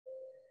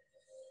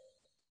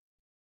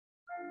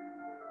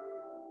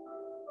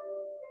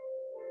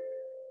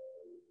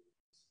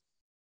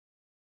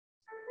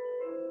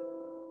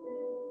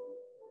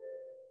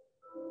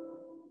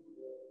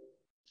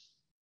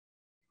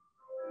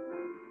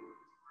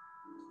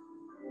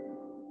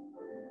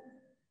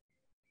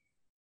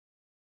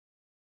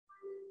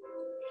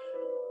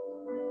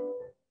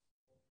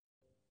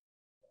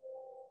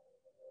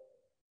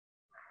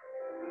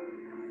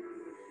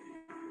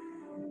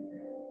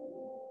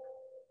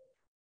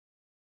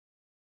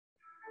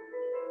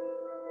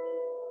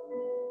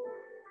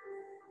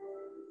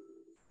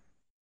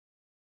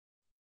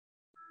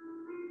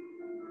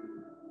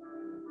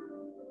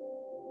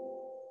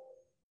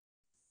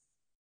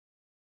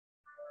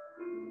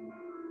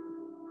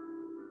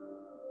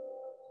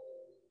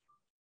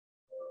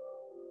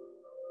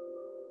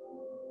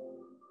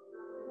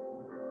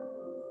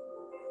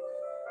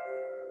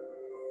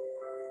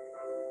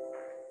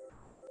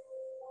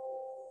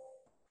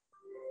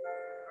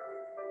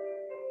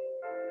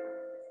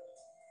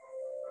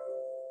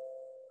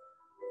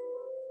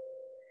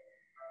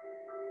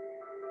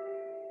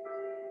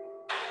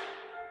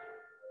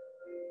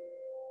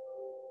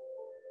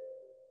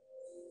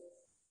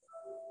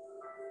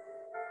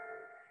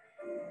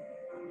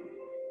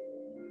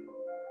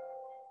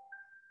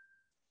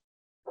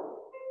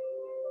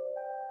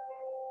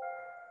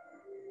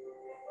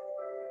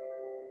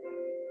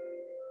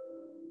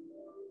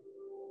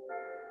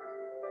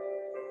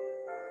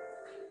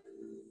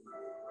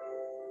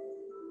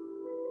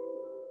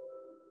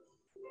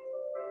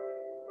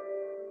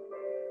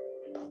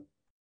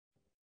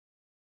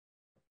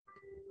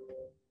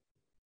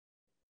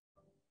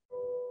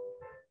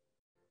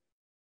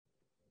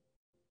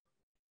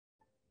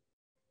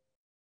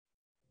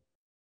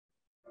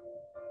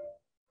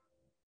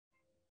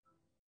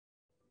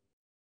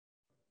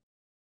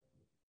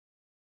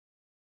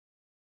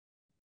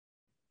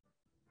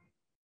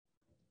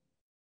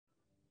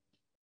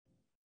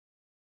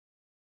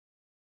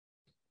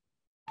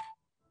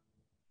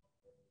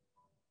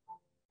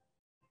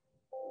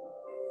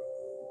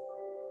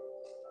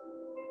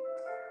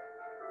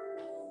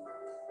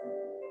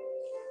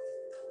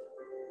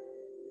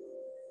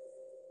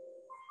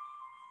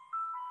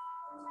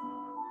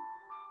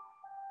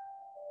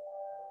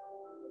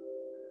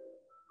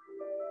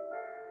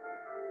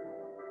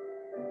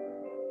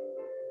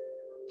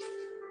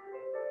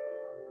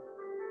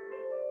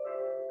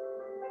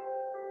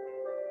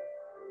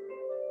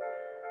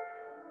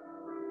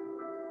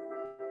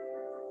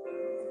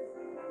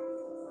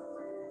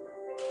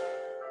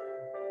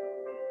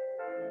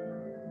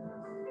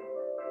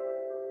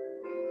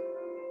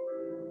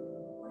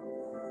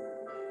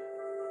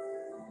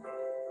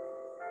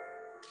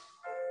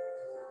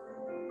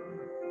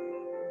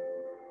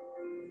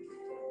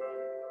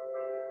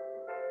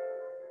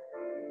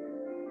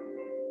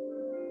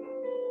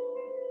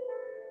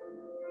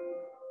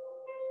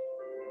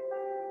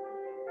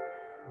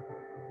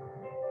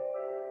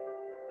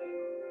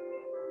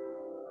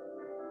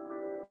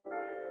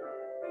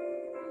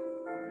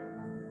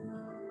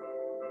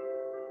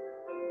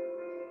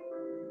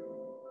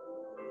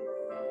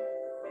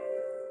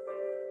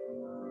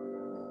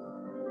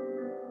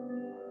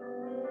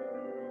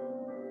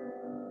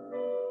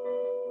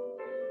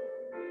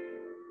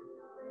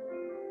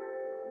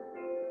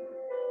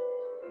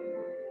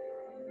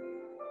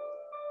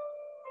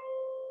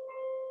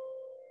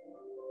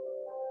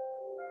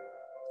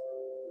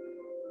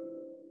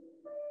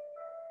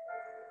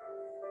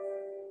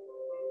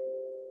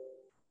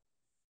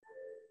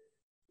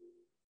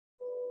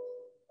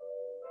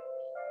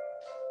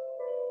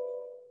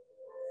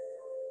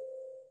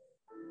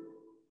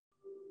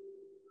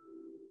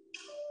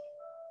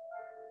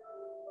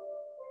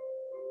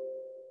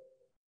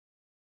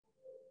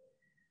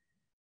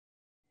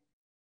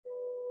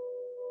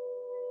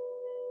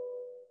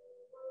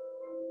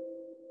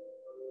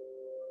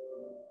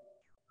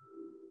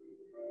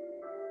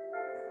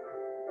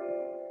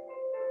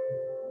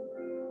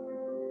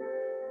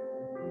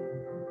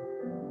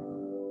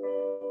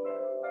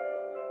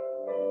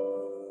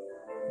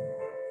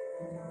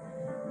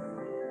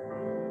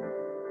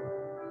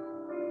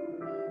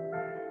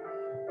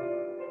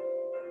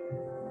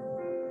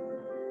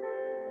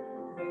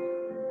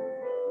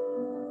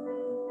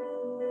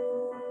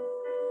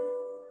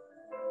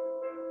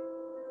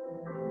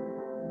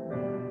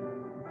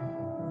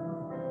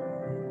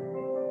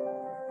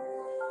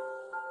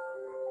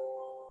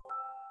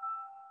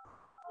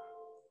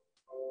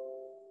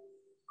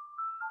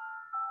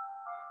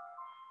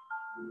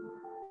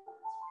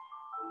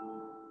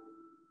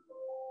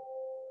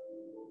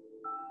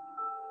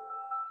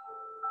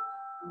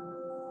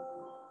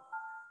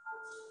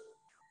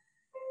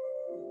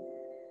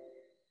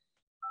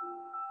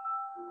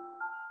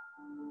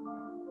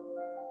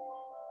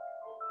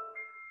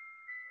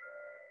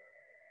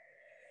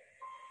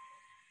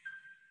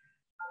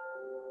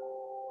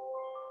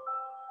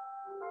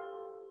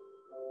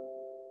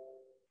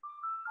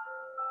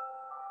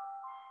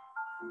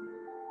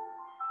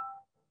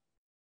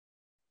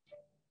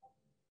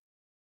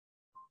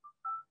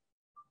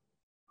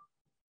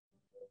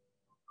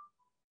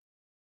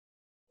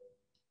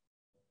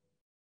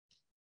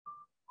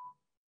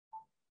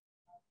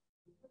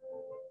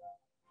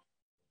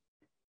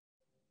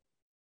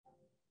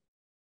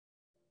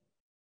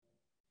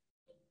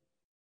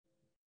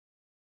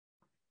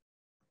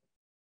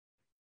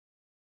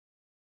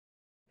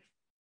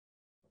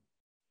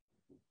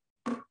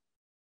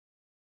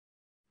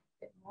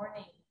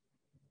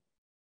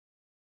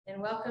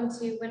and welcome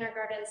to Winter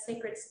Garden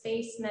Sacred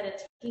Space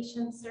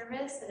Meditation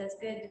Service. It is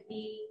good to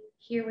be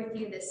here with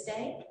you this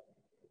day.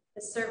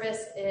 The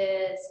service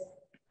is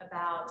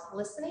about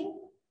listening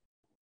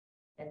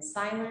and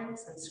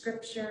silence and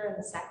scripture and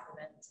the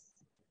sacrament.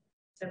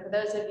 So for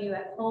those of you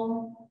at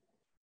home,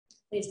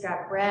 please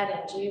grab bread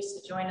and juice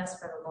to join us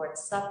for the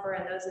Lord's Supper.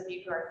 And those of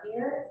you who are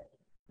here,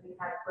 we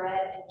have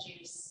bread and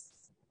juice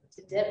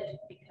to dip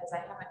because I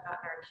haven't gotten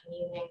our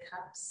communion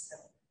cups.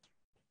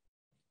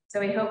 So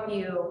we hope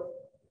you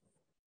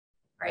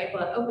are able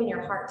to open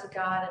your heart to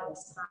God in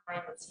this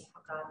time and see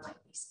how God might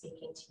be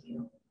speaking to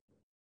you.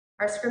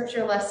 Our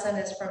scripture lesson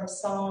is from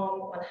Psalm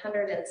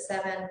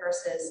 107,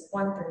 verses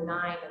 1 through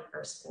 9 and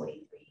verse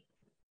 43.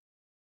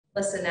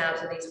 Listen now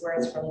to these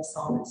words from the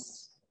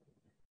psalmist.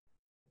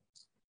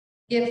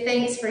 Give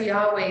thanks for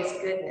Yahweh's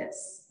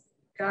goodness.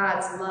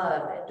 God's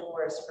love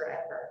endures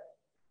forever.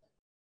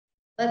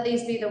 Let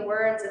these be the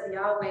words of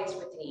Yahweh's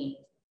redeemed,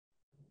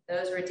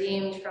 those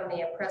redeemed from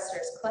the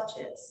oppressor's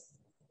clutches,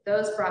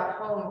 those brought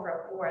home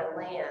from foreign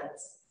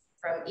lands,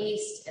 from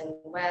east and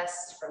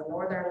west, from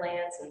northern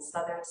lands and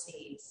southern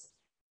seas.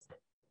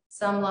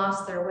 Some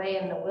lost their way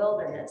in the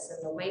wilderness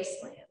and the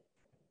wasteland,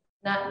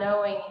 not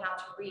knowing how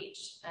to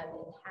reach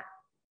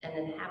an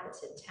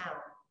inhabited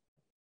town.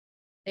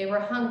 They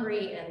were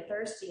hungry and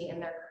thirsty, and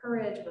their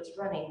courage was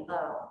running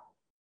low.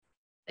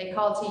 They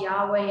called to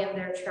Yahweh in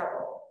their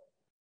trouble,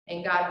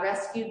 and God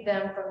rescued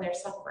them from their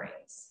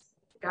sufferings,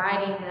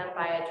 guiding them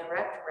by a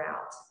direct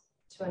route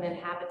to an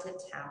inhabited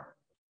town.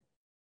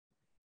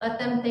 Let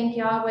them thank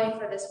Yahweh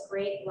for this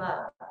great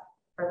love,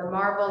 for the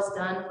marvels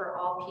done for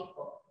all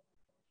people.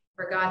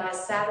 For God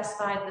has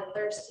satisfied the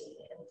thirsty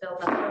and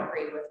filled the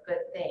hungry with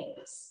good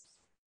things.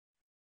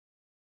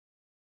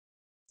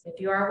 If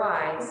you are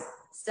wise,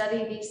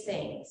 study these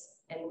things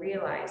and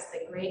realize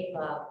the great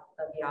love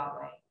of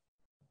Yahweh.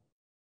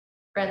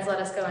 Friends, let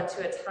us go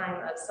into a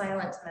time of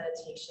silent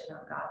meditation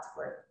on God's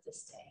word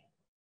this day.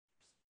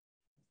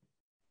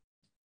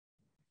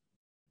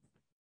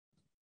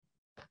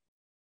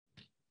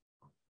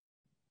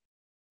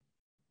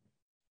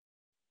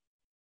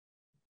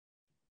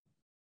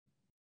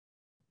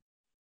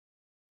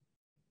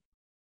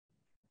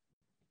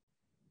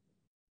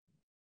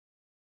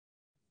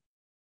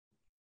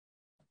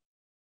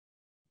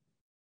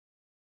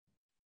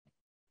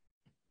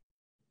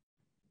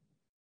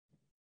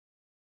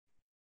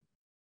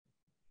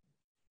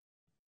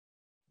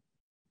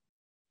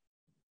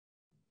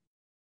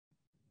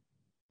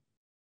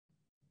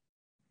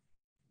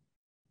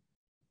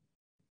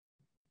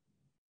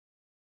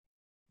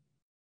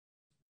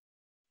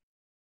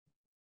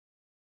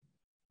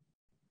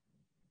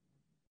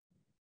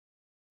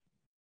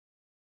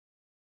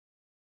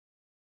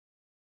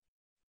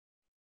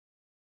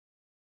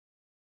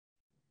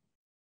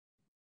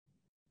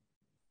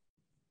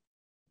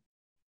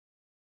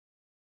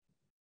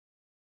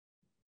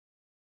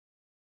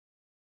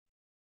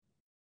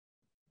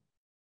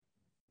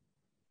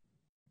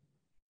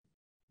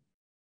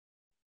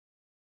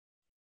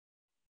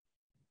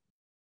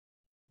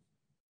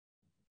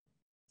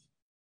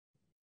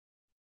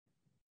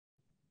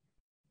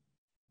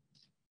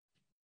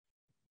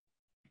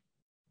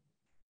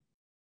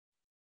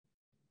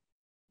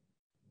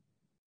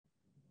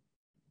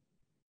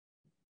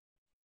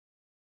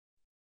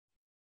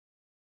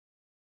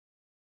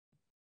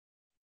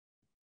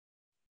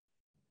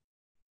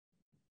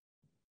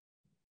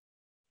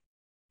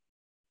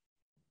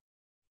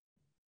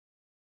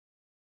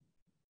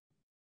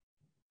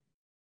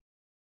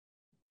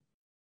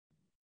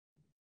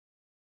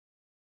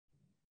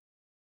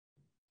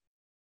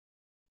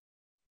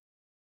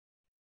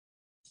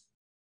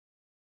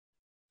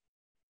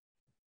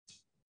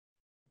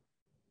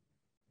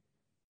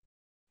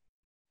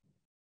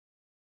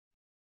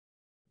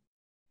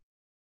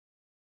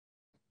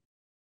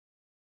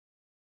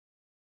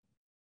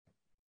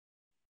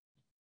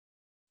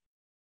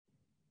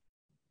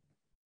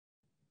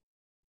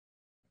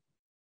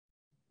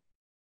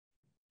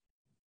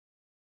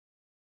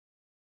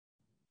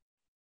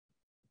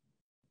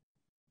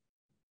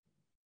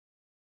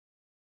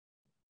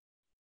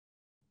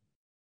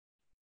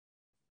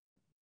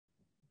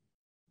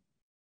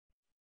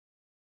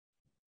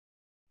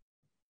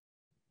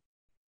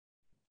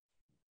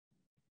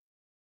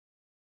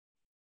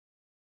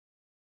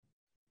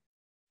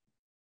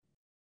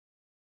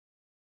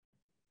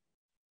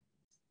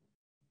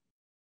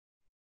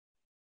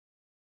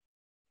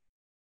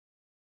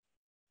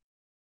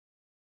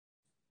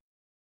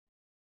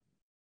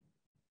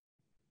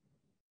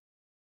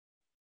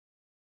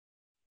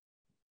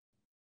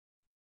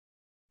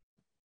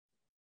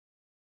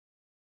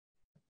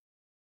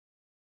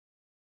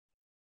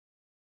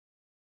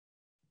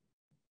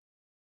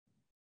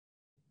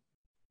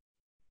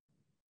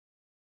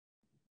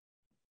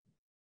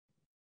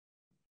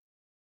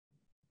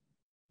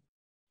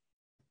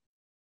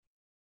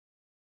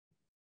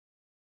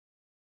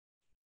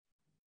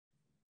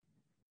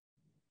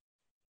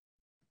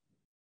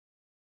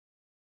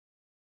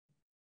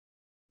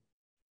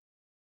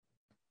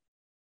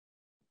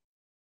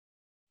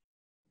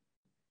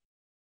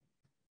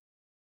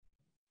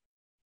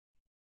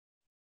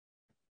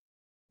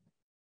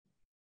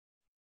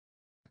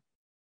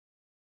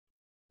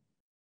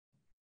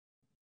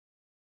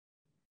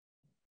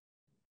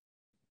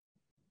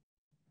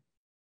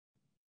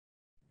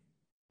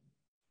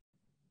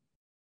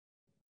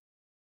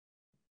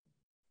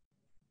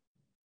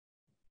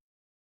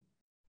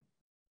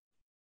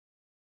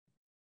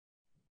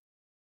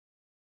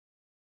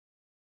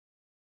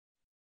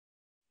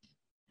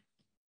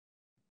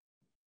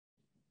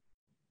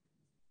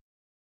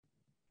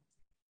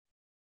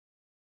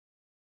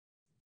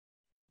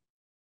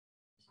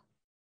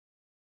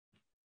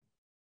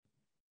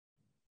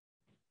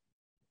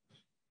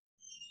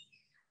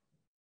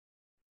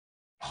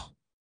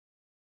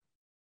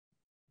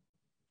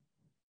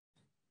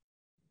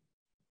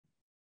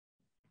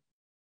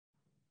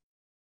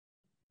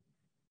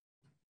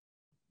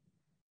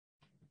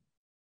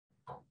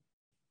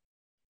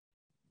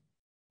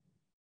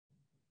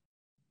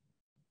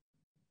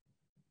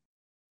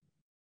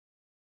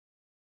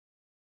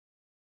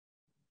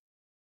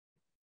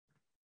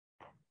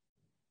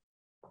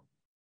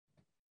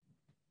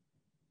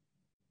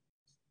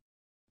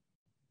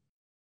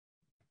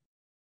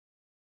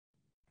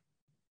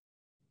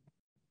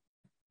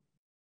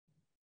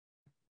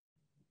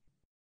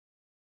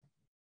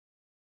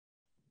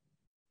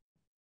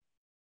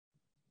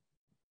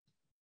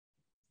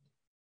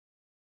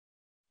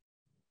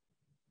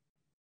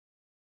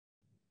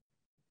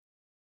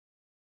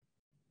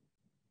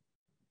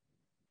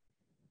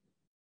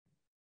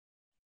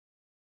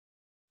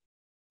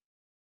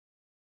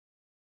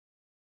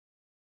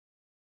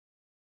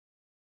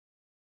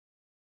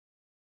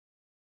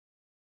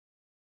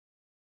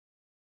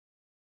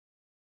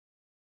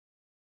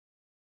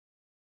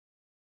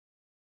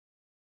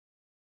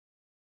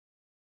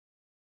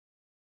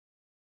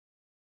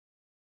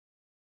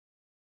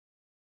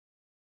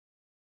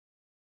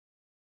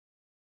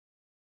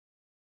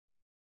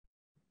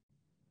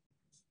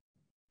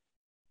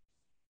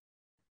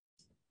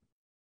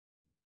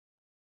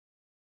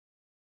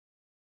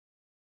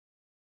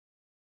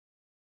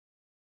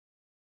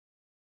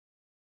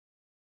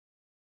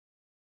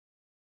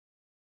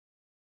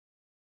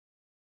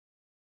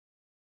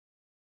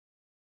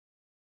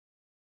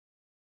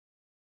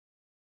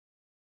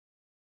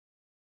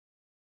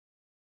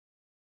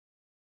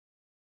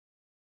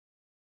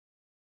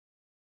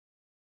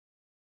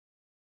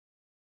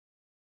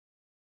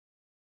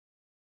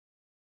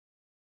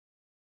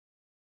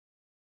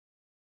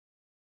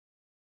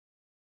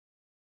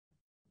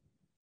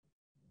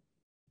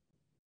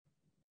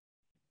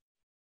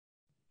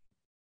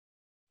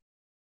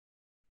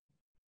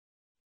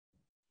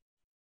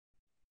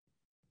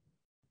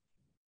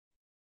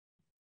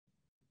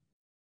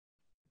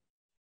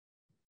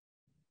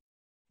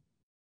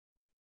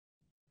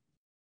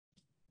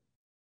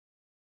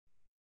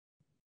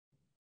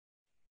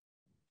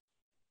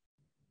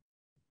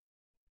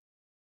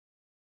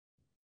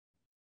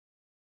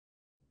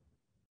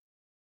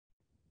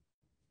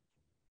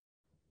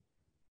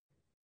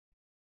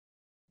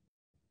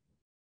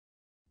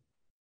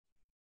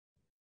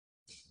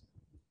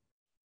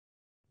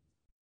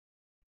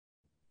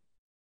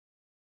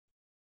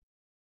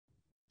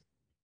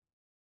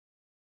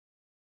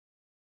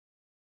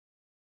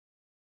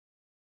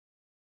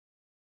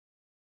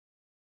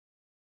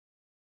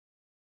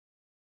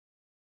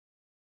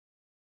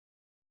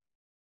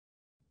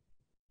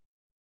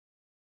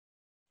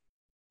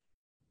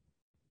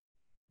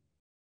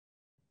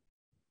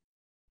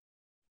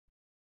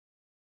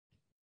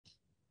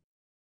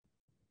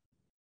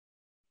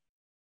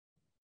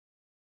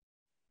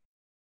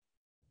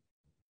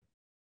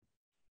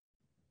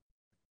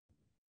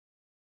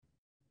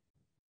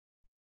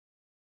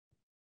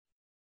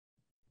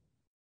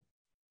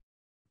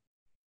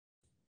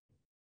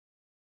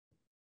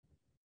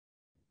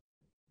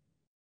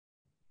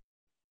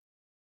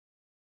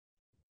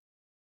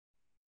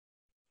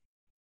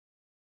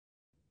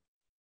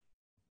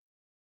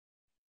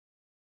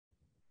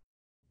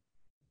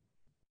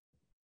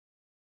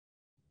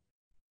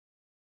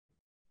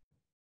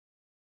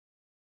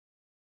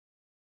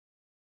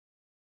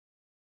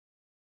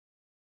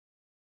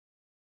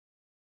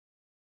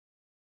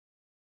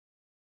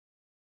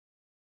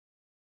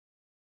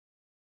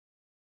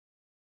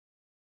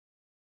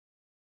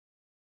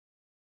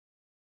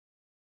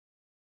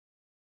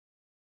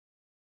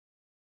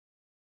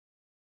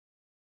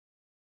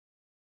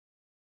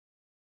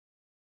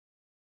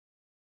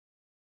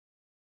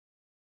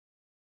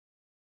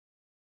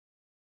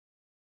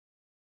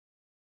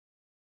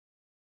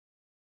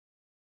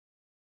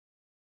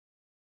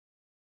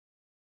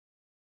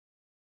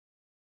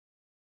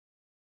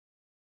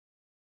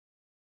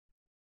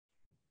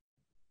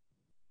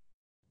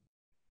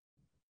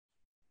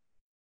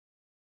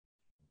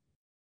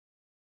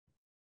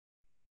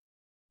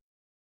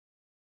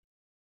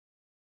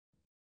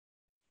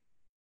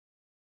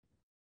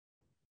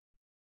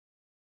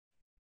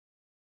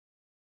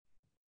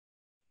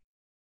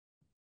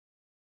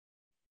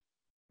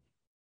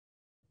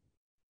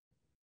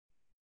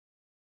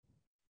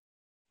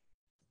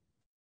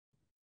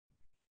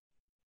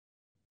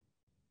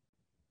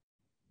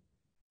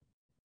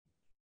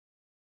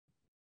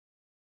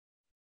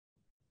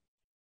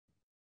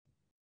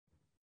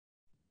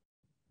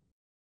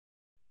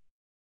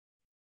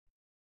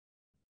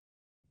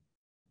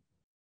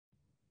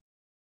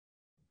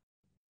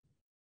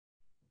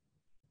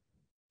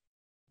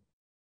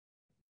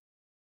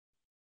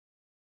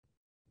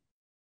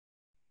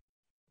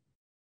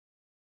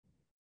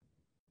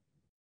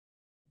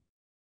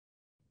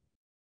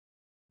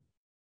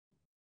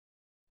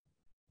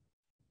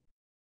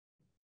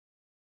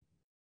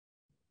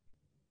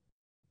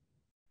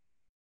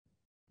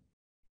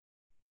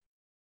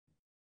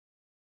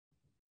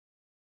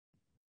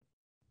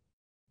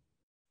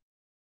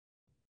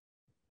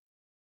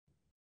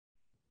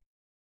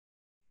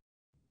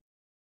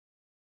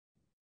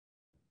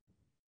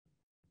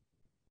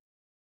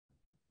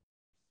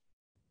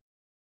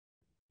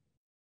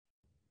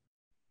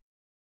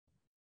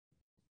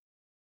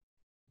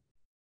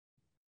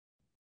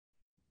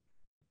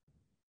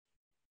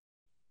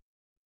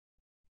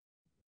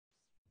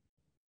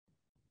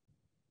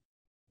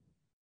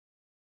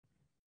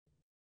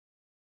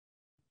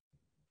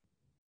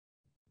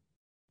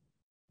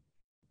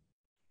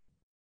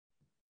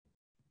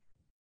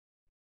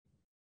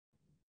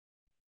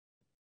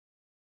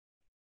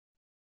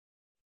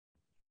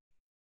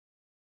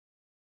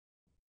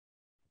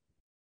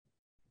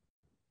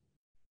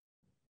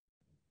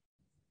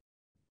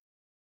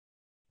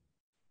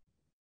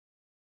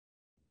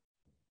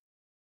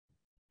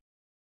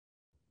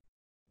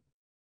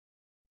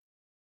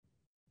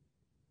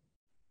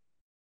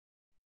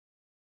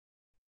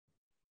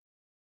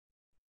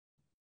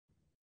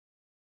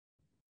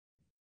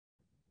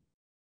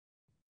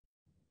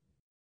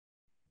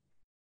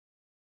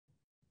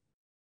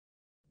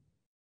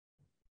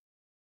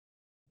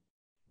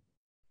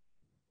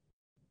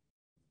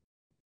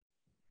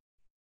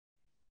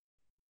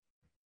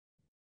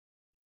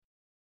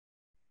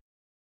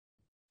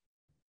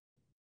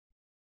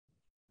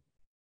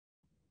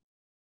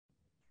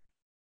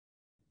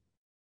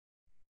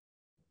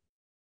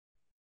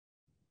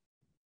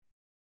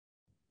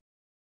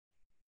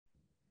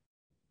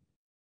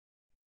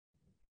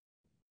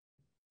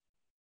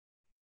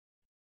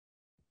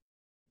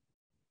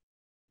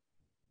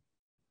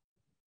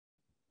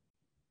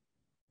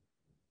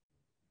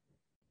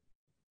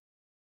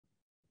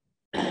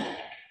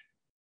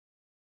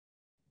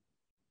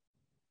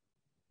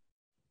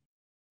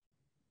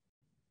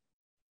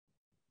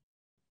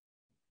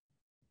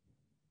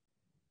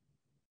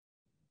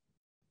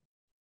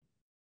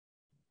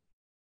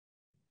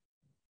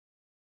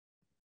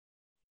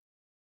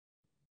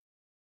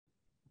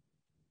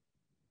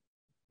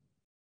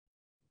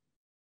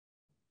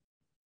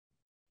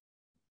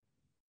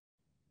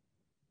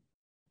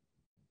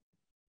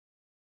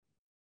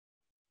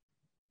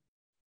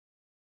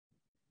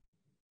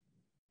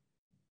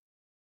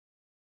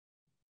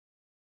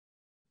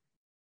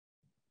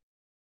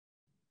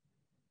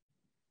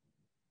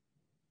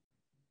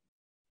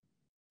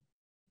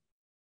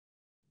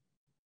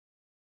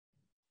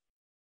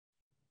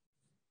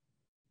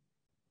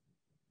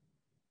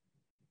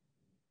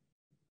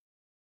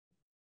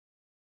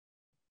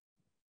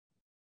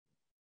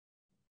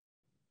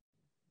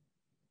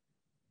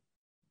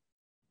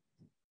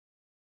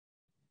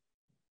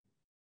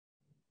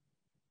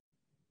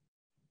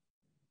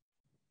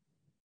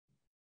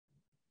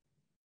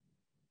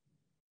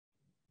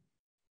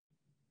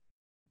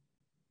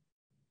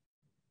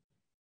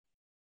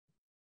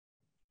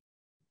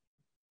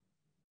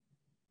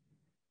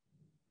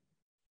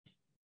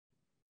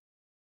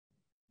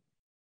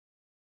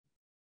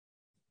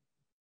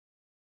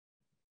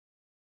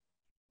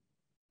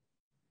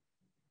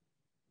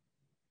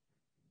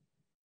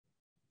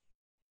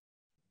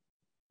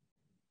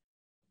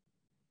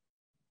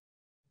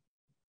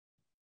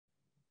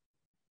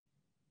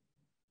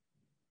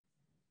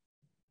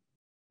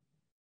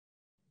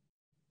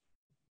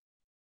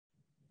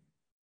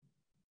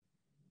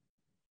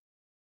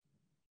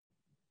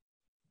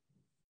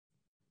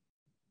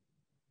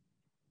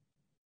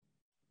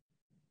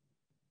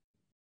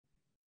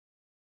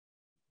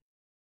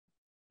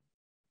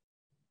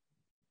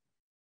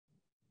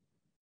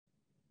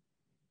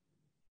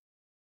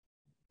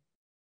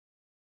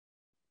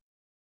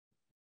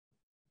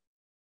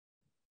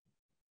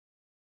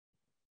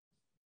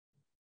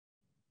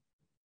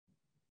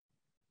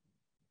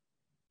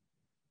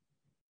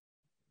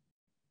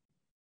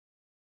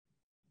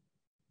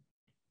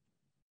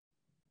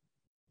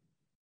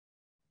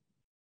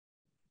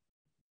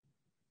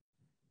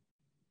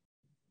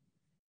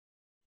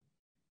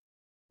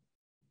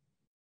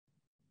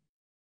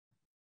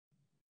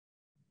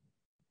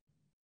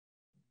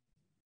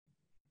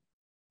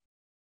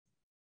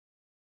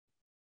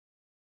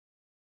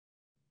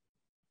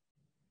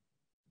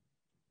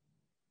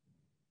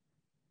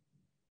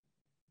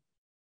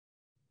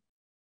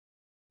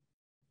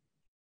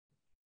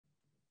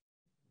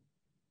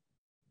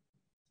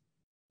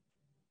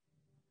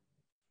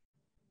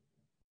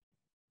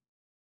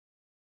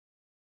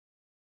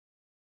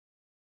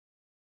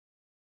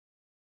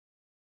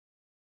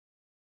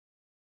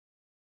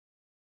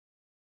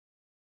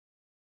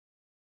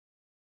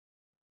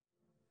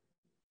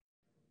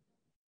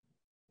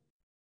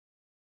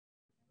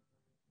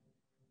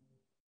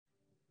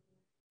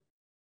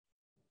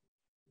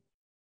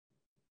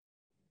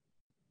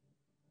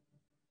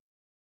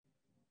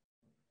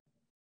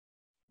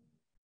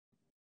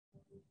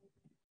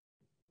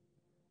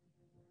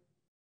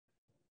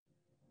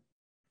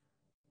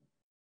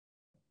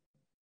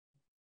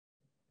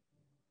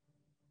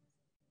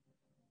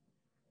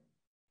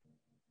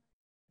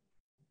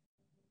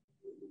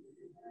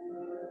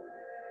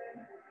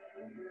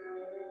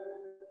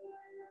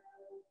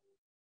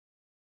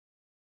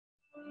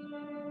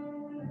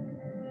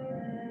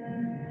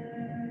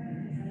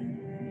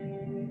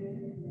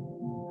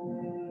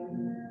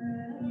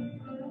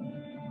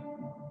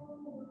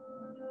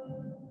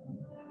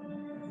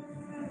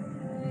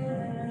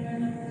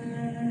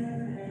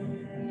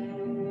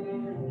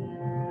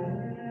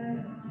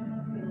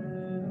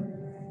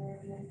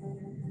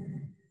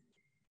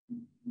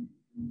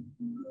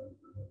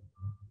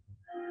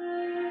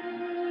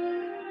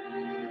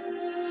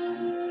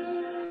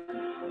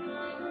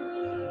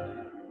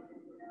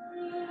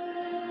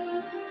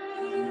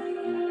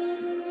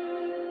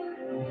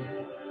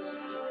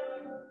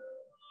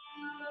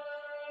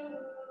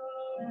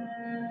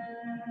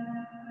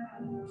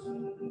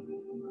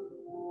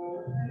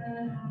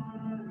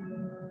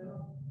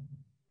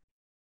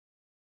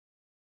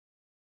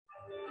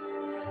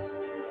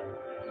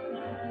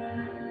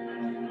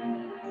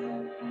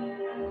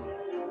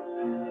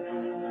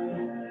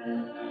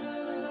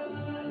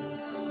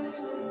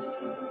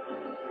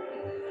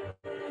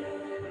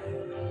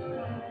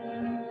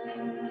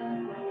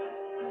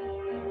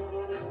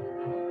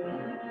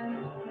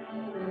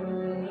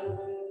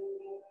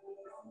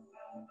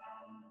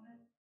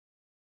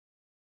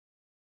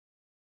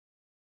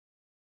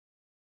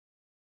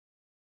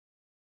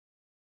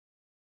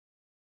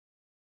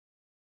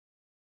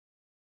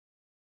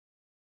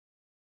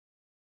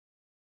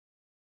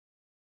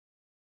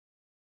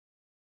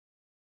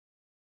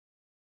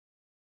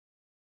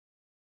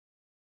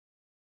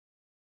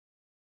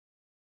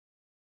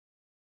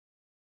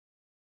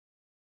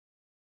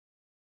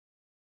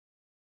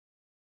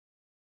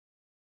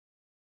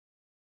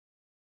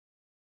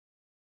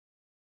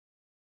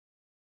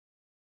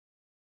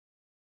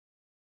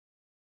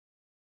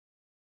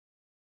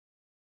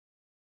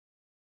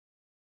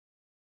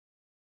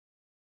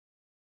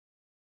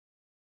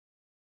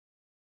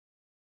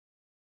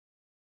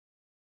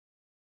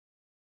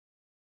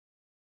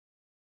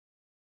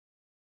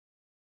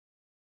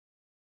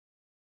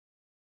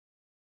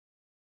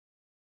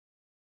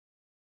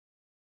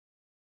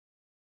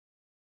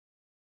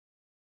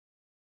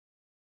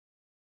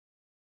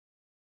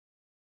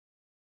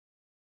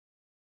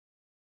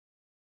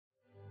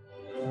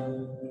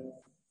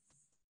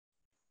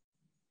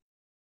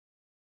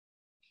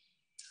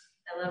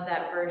 I love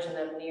that version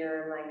of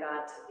Nearer My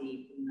God to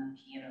Thee from the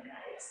piano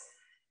guys.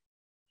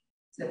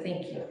 So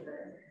thank you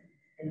for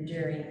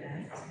enduring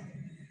that.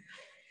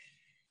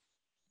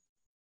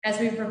 As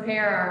we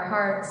prepare our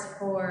hearts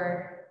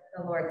for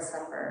the Lord's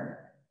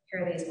Supper,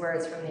 hear these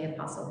words from the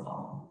Apostle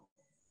Paul.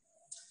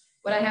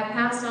 What I have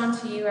passed on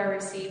to you I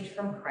received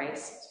from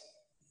Christ,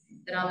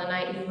 that on the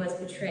night he was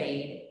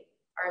betrayed,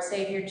 our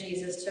Savior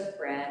Jesus took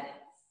bread,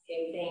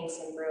 gave thanks,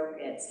 and broke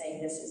it,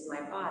 saying, "This is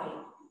my body,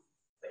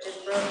 which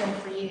is broken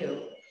for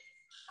you.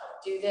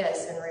 Do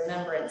this in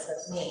remembrance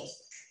of me."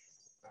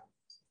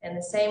 In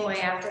the same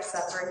way, after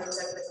supper, he took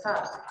the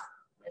cup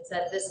and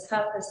said, "This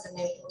cup is the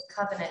new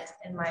covenant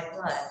in my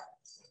blood.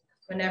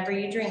 Whenever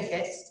you drink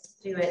it,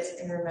 do it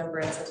in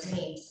remembrance of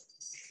me.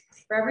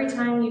 For every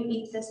time you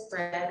eat this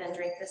bread and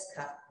drink this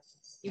cup,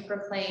 you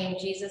proclaim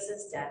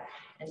Jesus' death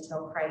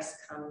until Christ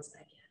comes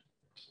again."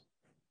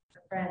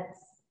 Friends,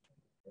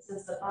 this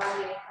is the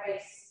body of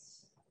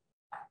Christ,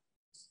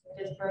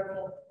 which is broken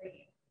for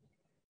you.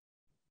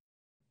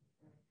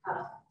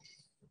 Cup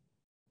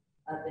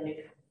of the new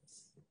covenant.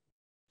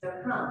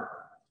 So come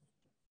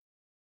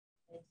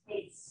and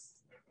taste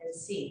and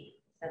see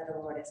that the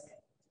Lord is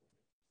good.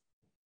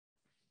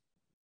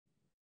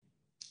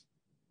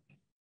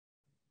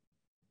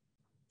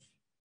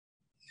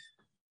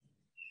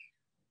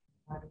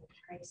 Body of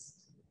Christ.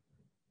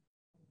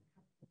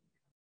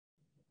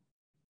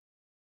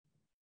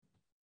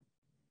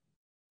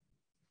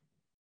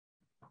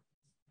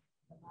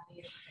 The body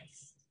of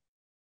Christ.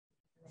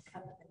 And the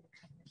cup of the new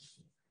covenant.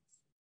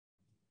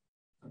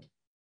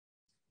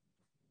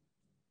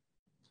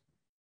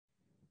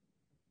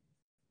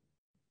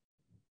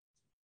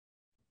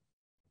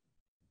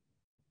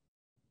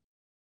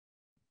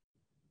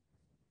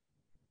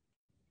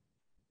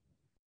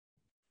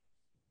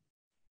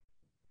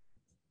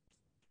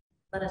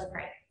 Let us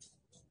pray.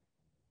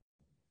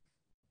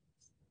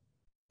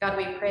 God,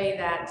 we pray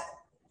that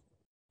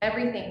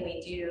everything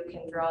we do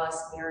can draw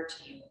us nearer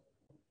to you,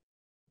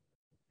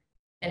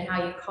 and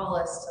how you call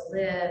us to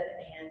live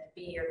and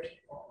be your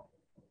people.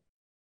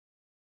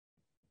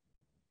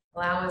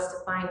 Allow us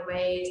to find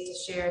ways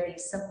to share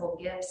these simple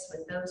gifts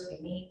with those we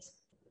meet,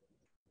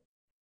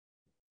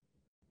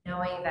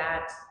 knowing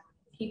that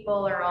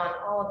people are on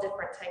all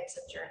different types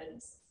of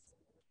journeys,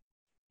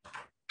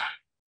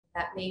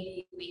 that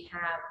maybe we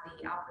have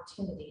the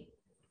opportunity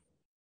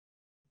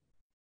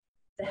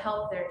to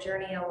help their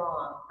journey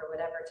along for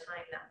whatever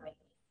time that might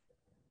be.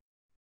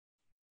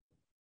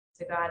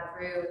 So God,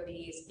 through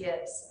these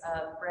gifts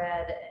of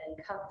bread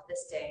and cup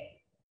this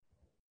day,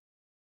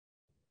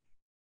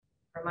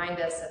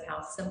 remind us of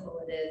how simple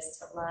it is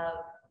to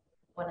love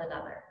one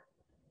another.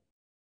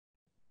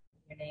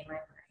 In your name I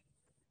pray.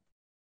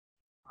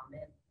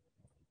 Amen.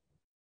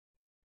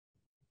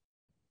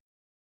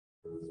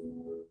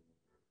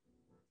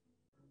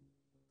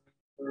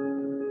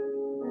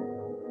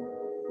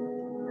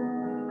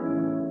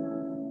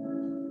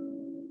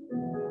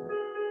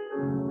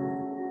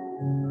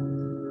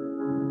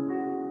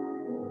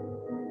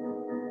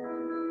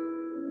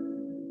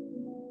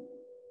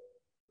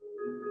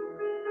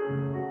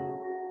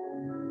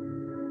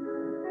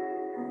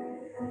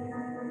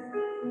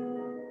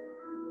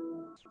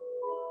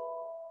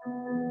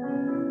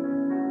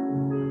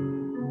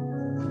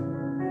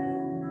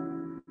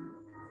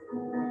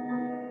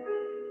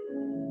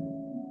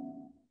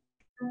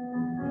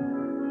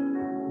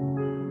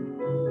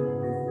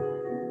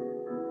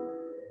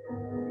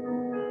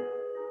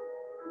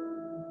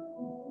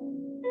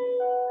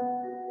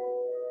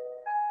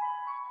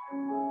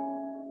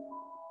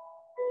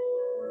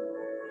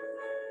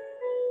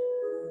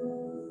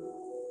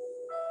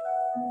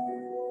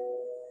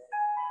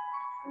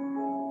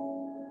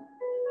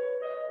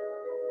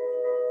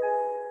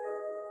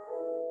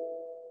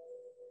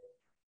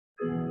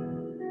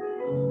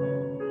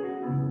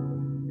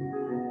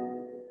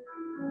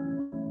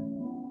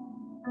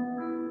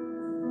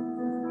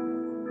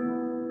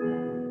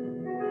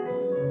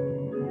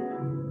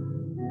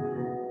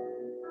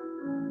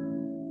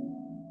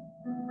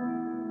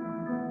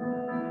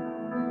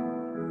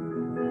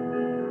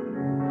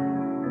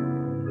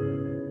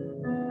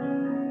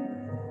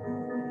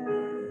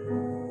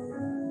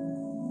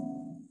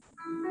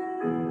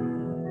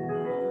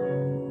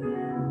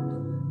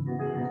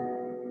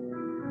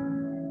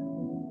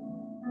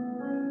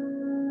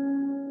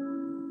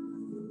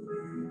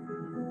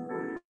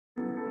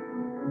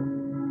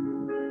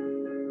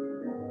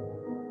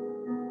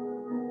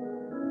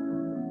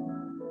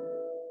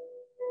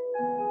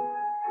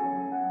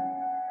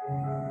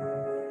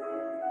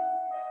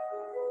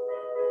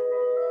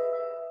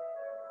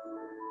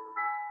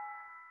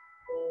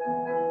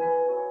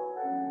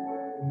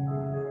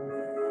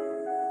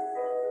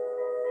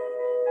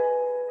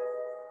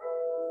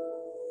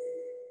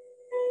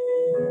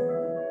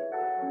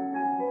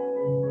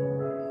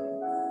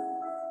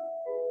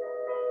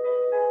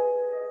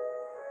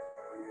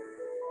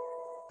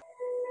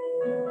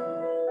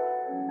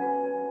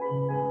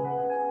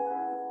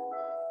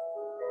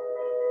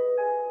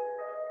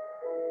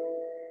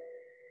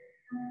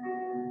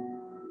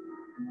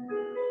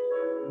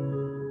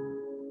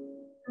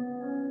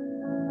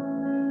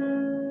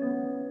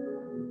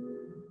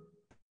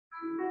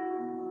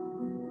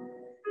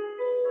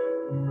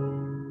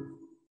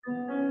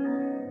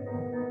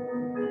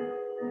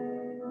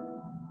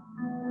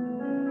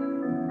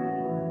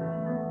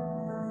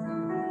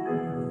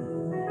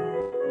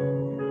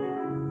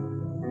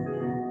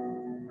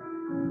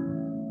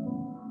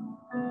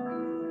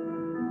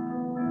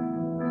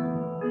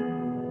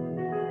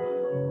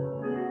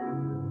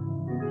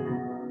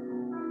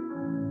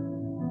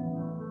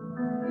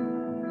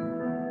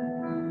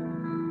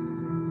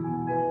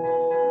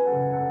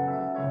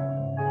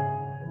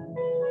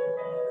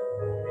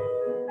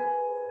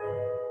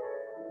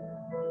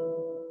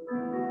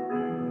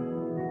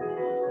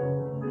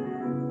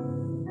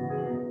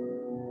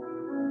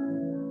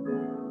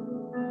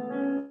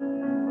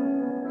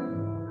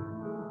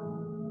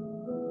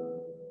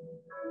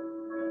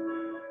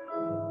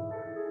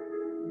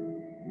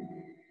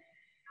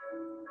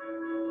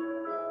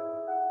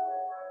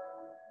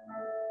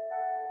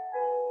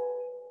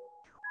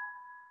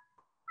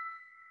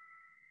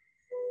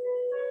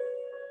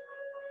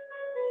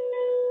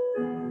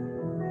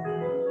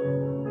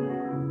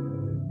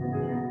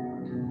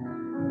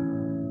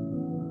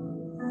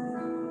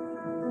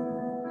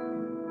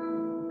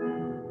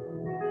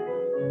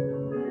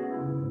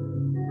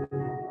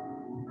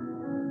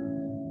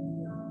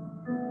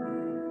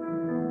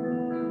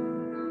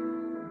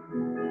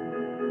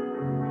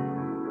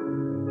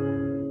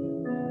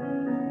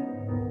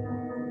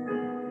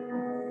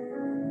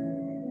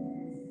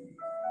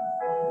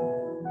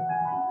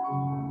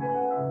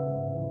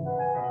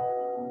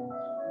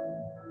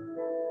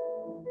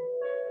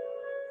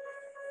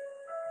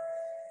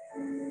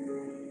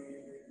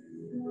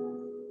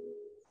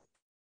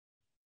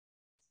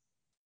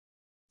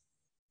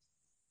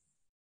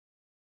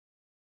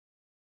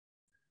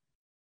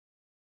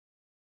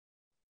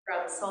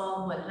 From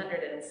Psalm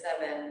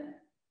 107,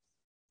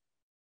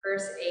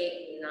 verse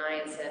 8 and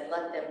 9 said,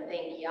 "Let them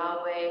thank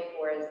Yahweh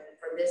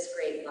for this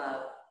great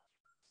love,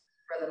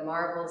 for the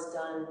marvels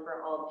done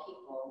for all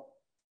people.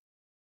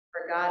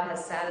 For God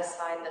has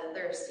satisfied the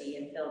thirsty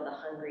and filled the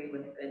hungry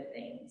with good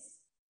things."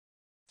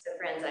 So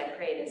friends, I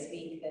pray this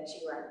week that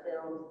you are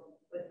filled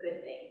with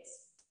good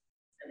things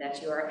and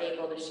that you are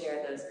able to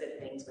share those good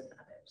things with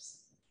others.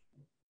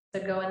 So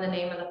go in the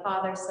name of the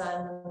Father,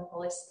 Son, and the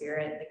Holy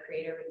Spirit, the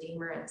Creator,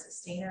 Redeemer, and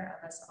Sustainer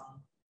of us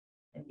all,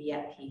 and be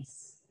at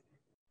peace.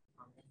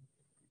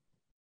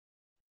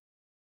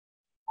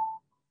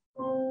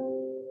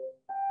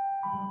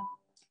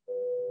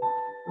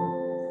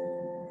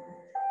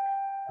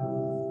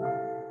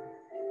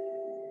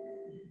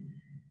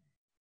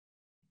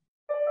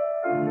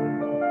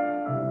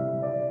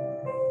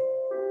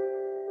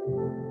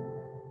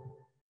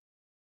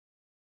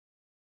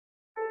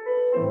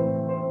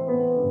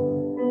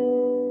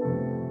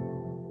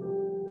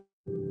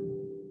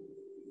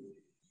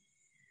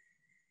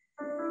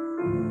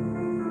 Amen.